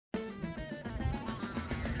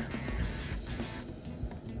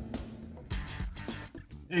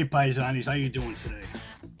Hey paisanis, how you doing today?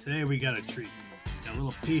 Today we got a treat. Got a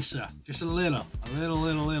little pizza, just a little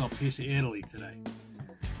piece of Italy today.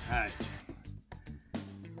 Alright.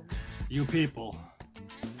 You people,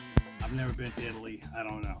 I've never been to Italy, I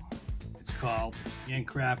don't know. It's called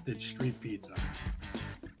handcrafted street pizza.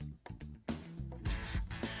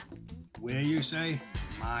 Where you say?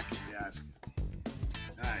 Market basket.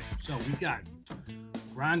 Alright, so we got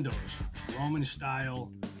Grandos, Roman style,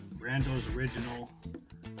 Grando's original.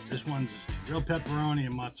 This one's real pepperoni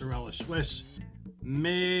and mozzarella Swiss,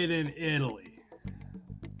 made in Italy.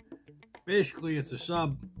 Basically, it's a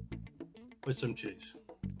sub with some cheese.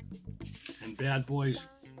 And bad boys,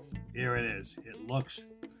 here it is. It looks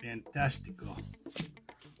fantastico.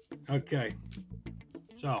 Okay,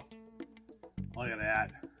 so look at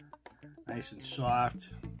that. Nice and soft.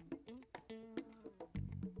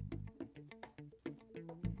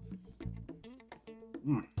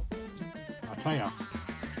 I'll tell you,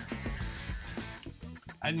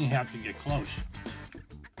 I didn't have to get close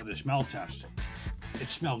for the smell test.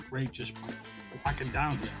 It smelled great just by walking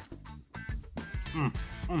down here.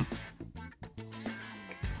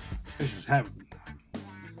 This is heaven.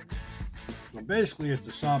 So basically, it's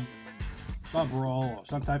a sub roll or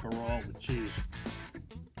some type of roll with cheese.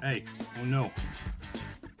 Hey, who knew?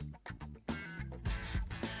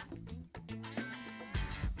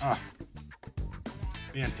 Ah,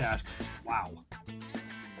 fantastic! Wow.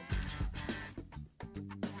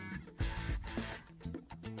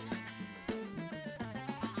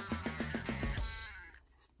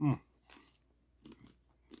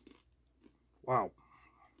 Wow.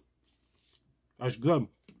 That's good.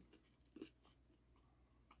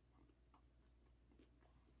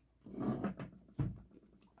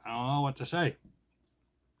 I don't know what to say.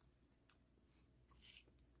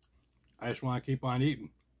 I just want to keep on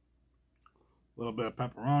eating. A little bit of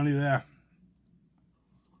pepperoni there.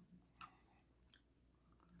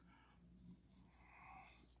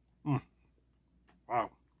 Wow.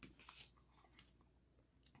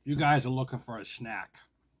 If you guys are looking for a snack,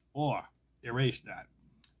 or erase that,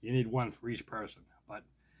 you need one for each person. But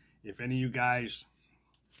if any of you guys,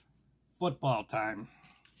 football time,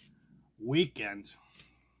 weekend,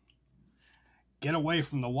 get away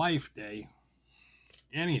from the wife day,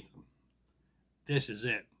 anything, this is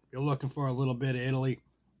it. If you're looking for a little bit of Italy,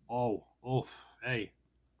 oh, oof, hey.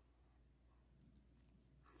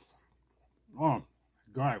 Oh,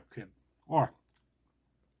 God, kid. Oh.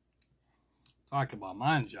 Talk about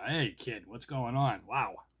manja. Hey, kid, what's going on?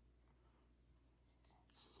 Wow.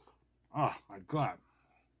 Oh, my God.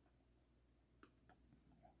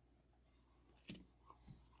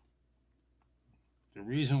 The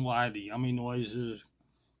reason why the yummy noises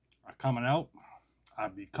are coming out are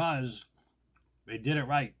because they did it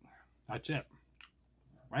right. That's it.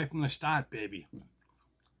 Right from the start, baby.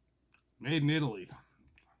 Made in Italy.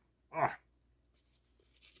 Oh.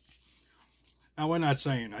 Now, we're not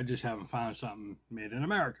saying I just haven't found something made in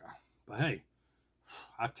America. But hey,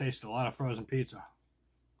 I've tasted a lot of frozen pizza.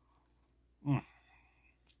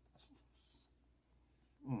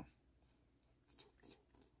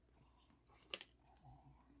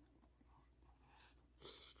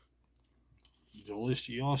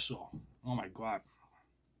 Delicioso. Oh my God.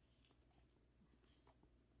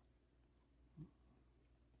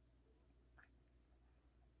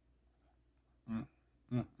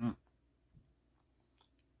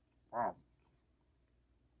 Wow.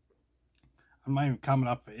 I'm not even coming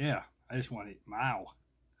up for air. I just want to eat. Wow.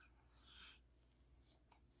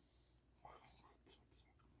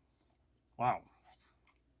 Wow.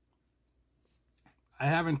 I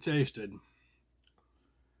haven't tasted.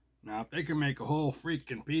 Now, if they can make a whole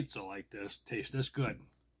freaking pizza like this taste this good,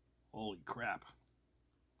 holy crap.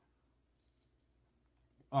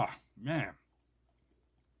 Oh, man.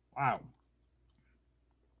 Wow.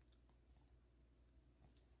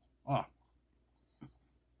 Oh.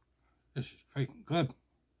 This is freaking good.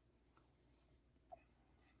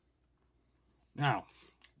 Now,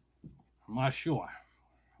 I'm not sure.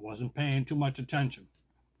 I wasn't paying too much attention.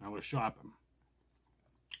 I was shopping.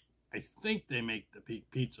 I think they make the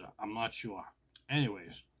pizza. I'm not sure.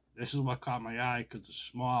 Anyways, this is what caught my eye because it's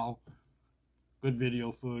small, good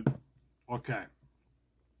video food. Okay.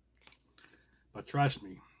 But trust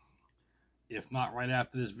me, if not right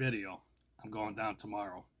after this video, I'm going down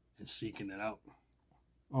tomorrow and seeking it out.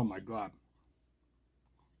 Oh my God.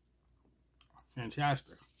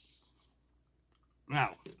 Fantastic.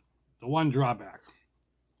 Now, the one drawback.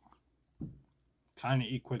 Kind of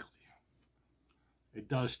eat quickly. It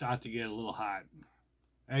does start to get a little hot.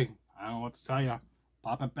 Hey, I don't know what to tell you.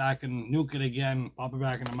 Pop it back and nuke it again. Pop it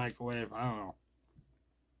back in the microwave. I don't know.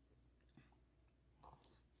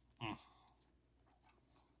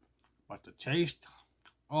 But the taste,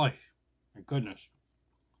 oh my goodness.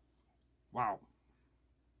 Wow.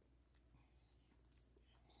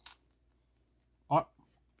 Oh,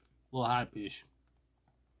 little hot piece.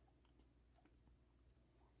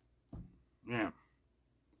 Yeah.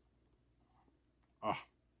 Oh.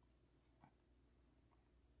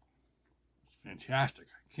 It's fantastic.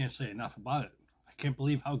 I can't say enough about it. I can't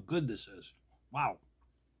believe how good this is. Wow.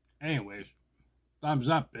 Anyways, thumbs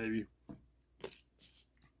up, baby.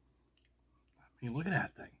 I mean, look at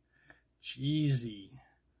that thing. Cheesy.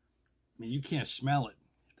 I mean, you can't smell it.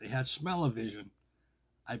 If they had smell-o-vision,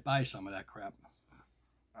 I'd buy some of that crap.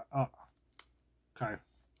 Okay.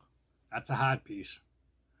 That's a hot piece.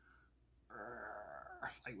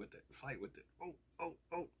 Fight with it. Fight with it. Oh.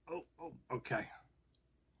 Okay.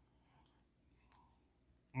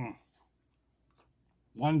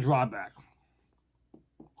 One drawback.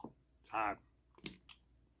 It's hot.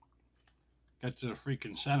 Get to the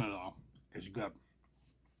freaking center, though. It's good.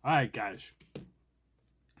 Alright, guys.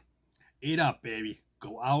 Eat up, baby.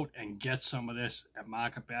 Go out and get some of this at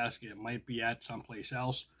Market Basket. It might be at someplace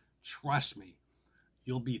else. Trust me.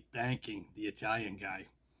 You'll be thanking the Italian guy.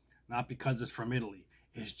 Not because it's from Italy.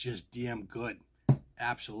 It's just damn good.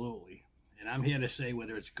 Absolutely. And I'm here to say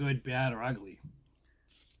whether it's good, bad, or ugly.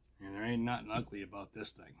 And there ain't nothing ugly about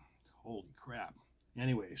this thing. Holy crap.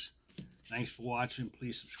 Anyways, thanks for watching.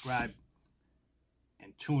 Please subscribe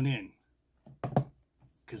and tune in,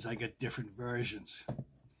 because I got different versions.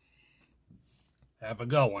 Have a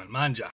good one. Manja.